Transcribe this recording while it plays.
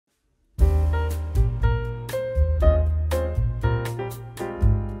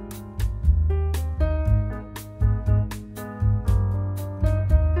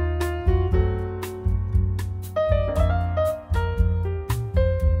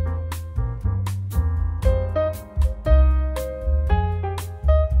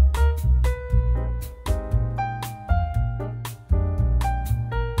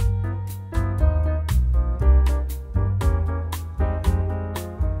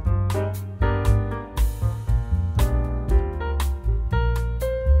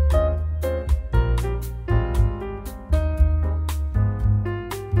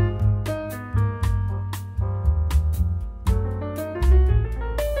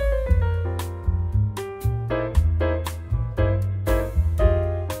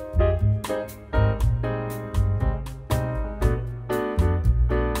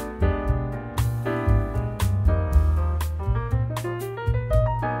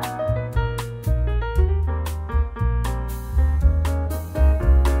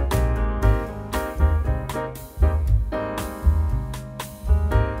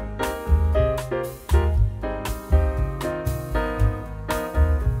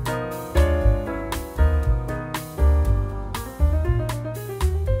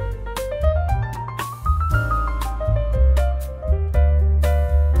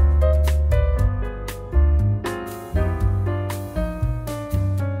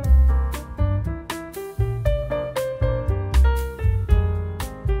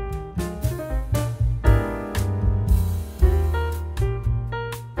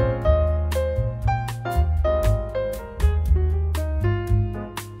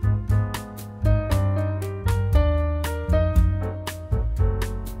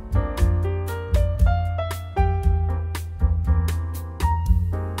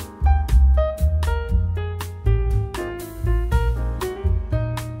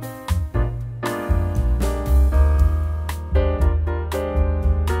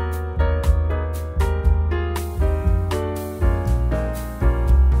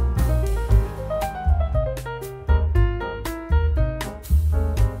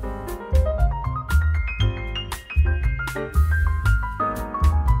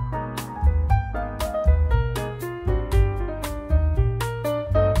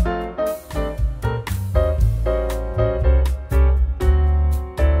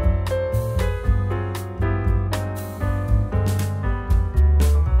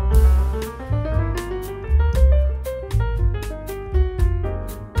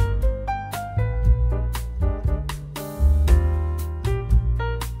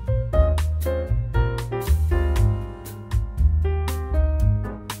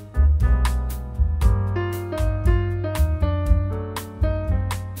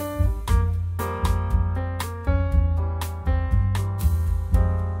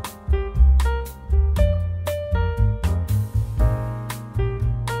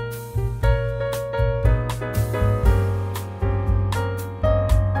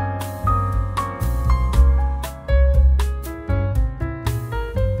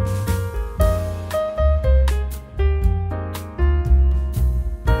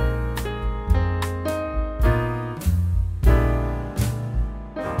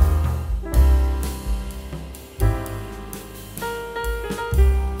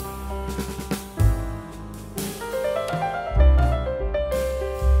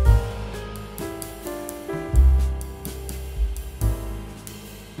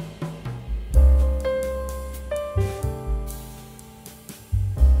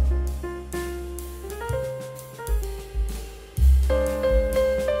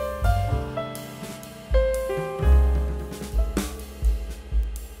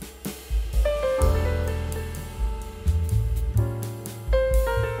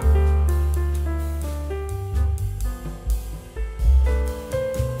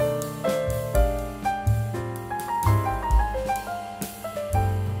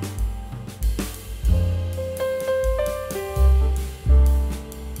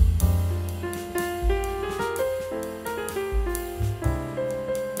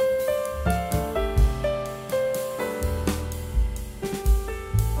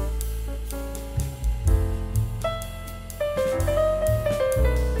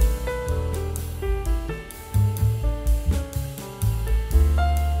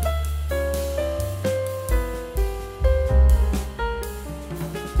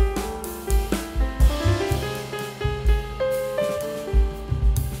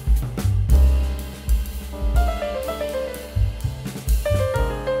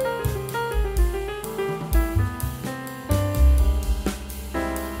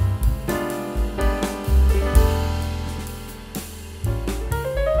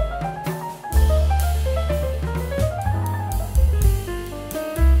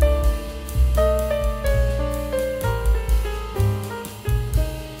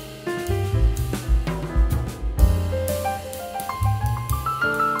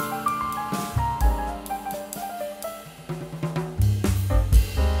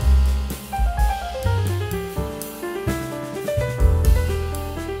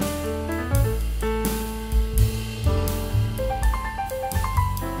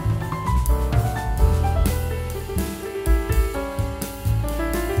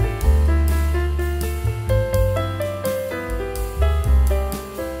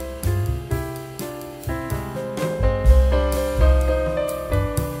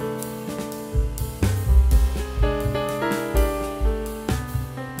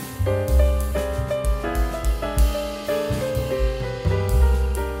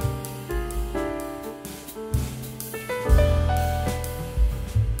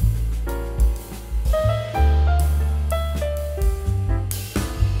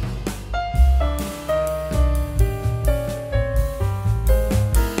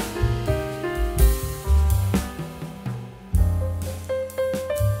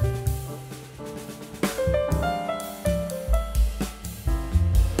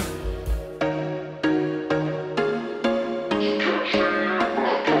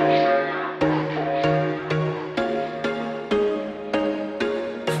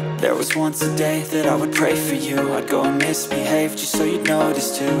There was once a day that I would pray for you. I'd go and misbehave just so you'd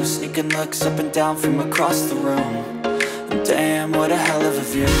notice too. Sneaking looks up and down from across the room. And damn, what a hell of a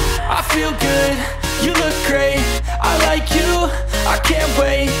view. I feel good, you look great, I like you, I can't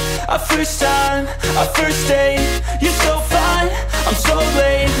wait. A first time, a first date. You're so fine, I'm so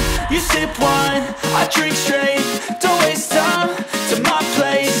late. You sip wine, I drink straight. Don't waste time to my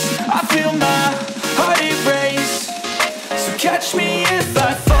place. I feel my heart erase. So catch me if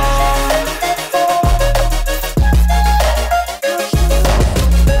I fall.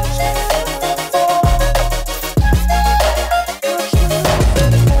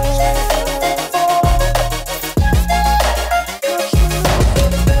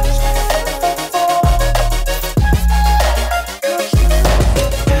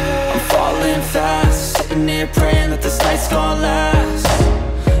 Praying that this night's gonna last.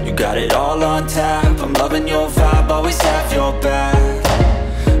 You got it all on tap, I'm loving your vibe, always have your back.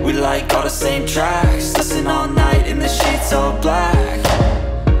 We like all the same tracks, listen all night in the sheets all black.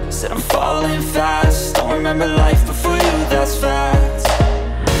 Said I'm falling fast, don't remember life before you, that's fact.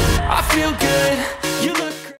 I feel good,